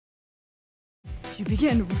You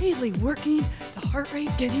begin really working the heart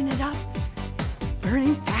rate, getting it up,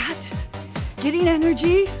 burning fat, getting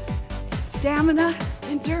energy, stamina,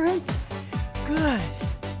 endurance. Good.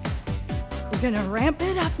 We're gonna ramp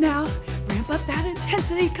it up now. Ramp up that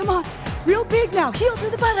intensity. Come on. Real big now. Heel to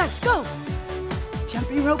the buttocks. Go.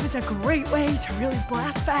 Jumping rope is a great way to really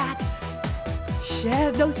blast fat.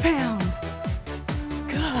 Shed those pounds.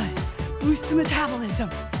 Good. Boost the metabolism.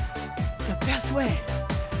 It's the best way.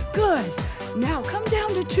 Good. Now come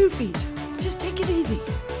down to 2 feet. Just take it easy.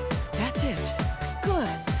 That's it. Good.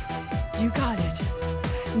 You got it.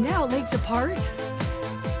 Now legs apart.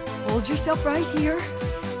 Hold yourself right here.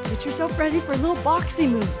 Get yourself ready for a little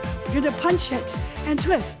boxing move. You're gonna punch it and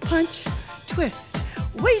twist. Punch, twist.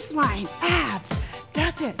 Waistline, abs.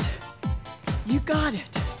 That's it. You got it.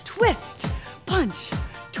 Twist, punch,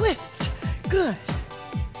 twist. Good.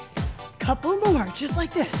 Couple more, just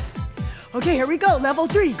like this. Okay, here we go. Level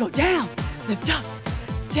 3. Go down, lift up,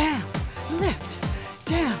 down, lift,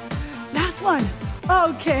 down. Last one.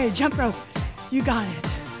 Okay, jump rope. You got it.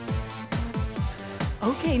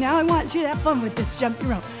 Okay, now I want you to have fun with this jumping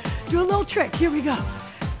rope. Do a little trick. Here we go.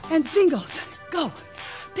 And singles. Go.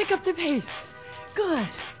 Pick up the pace. Good.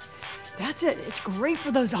 That's it. It's great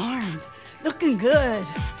for those arms. Looking good.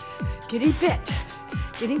 Getting fit.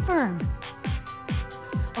 Getting firm.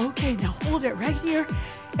 Okay, now hold it right here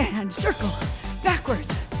and circle.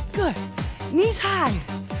 Backwards. Good. Knees high.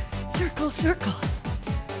 Circle, circle.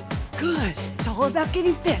 Good. It's all about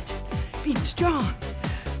getting fit. Being strong.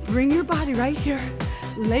 Bring your body right here.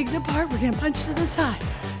 Legs apart. We're going to punch to the side.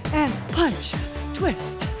 And punch.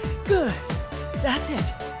 Twist. Good. That's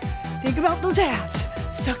it. Think about those abs.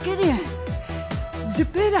 Suck it in.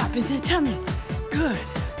 Zip it up in the tummy. Good.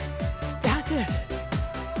 That's it.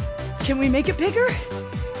 Can we make it bigger?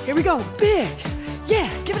 Here we go. Big.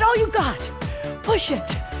 Yeah. Give it all you got. Push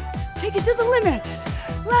it. Take it to the limit.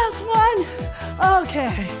 Last one.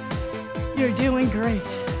 Okay. You're doing great.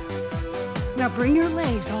 Now bring your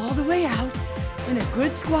legs all the way out in a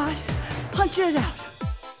good squat. Punch it out.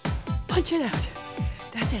 Punch it out.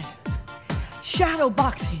 That's it. Shadow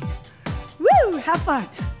boxing. Woo! Have fun.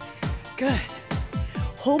 Good.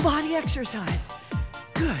 Whole body exercise.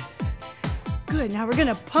 Good. Good. Now we're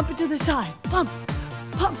gonna pump it to the side. Pump.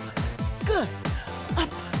 Pump. Good. Up.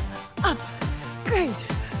 Up. Great.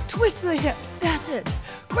 Twist the hips. That's it.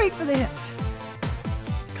 Great for the hips.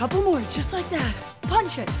 Couple more, just like that.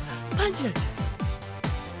 Punch it. Punch it.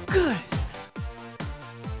 Good.